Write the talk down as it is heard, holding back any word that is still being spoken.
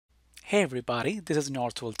Hey everybody, this is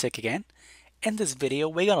Northwell Tech again. In this video,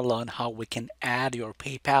 we're going to learn how we can add your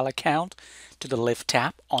PayPal account to the Lyft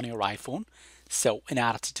app on your iPhone. So in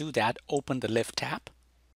order to do that, open the Lyft app.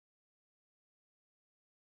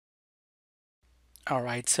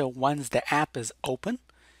 Alright, so once the app is open,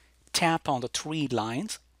 tap on the three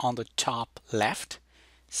lines on the top left.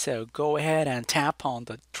 So go ahead and tap on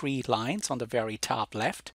the three lines on the very top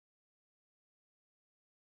left.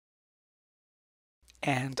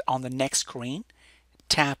 And on the next screen,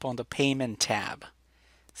 tap on the Payment tab.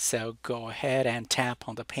 So go ahead and tap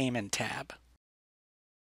on the Payment tab.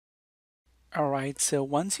 Alright, so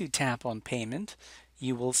once you tap on Payment,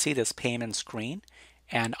 you will see this payment screen,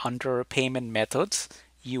 and under Payment Methods,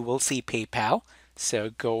 you will see PayPal. So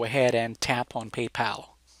go ahead and tap on PayPal.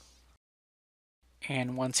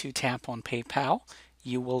 And once you tap on PayPal,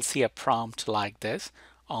 you will see a prompt like this.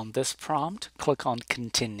 On this prompt, click on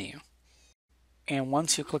Continue. And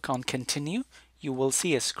once you click on Continue, you will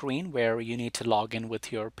see a screen where you need to log in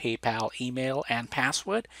with your PayPal email and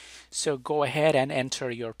password. So go ahead and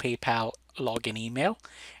enter your PayPal login email.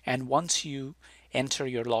 And once you enter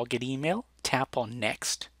your login email, tap on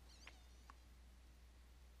Next.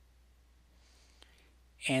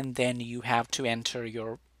 And then you have to enter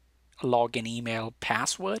your login email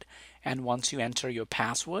password. And once you enter your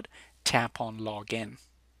password, tap on Login.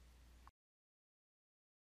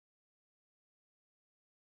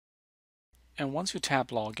 And once you tap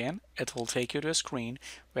login, it will take you to a screen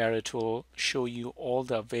where it will show you all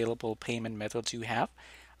the available payment methods you have.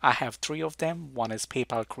 I have three of them. One is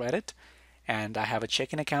PayPal Credit, and I have a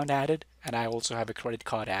checking account added, and I also have a credit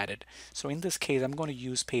card added. So in this case, I'm going to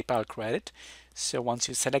use PayPal Credit. So once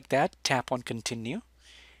you select that, tap on Continue.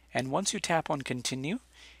 And once you tap on Continue,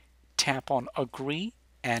 tap on Agree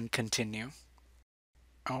and Continue.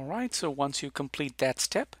 Alright, so once you complete that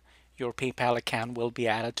step, your PayPal account will be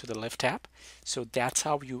added to the Lyft app. So that's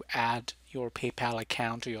how you add your PayPal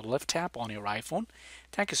account to your Lyft app on your iPhone.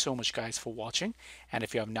 Thank you so much guys for watching. And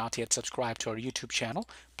if you have not yet subscribed to our YouTube channel,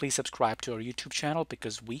 please subscribe to our YouTube channel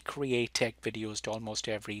because we create tech videos almost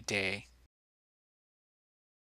every day.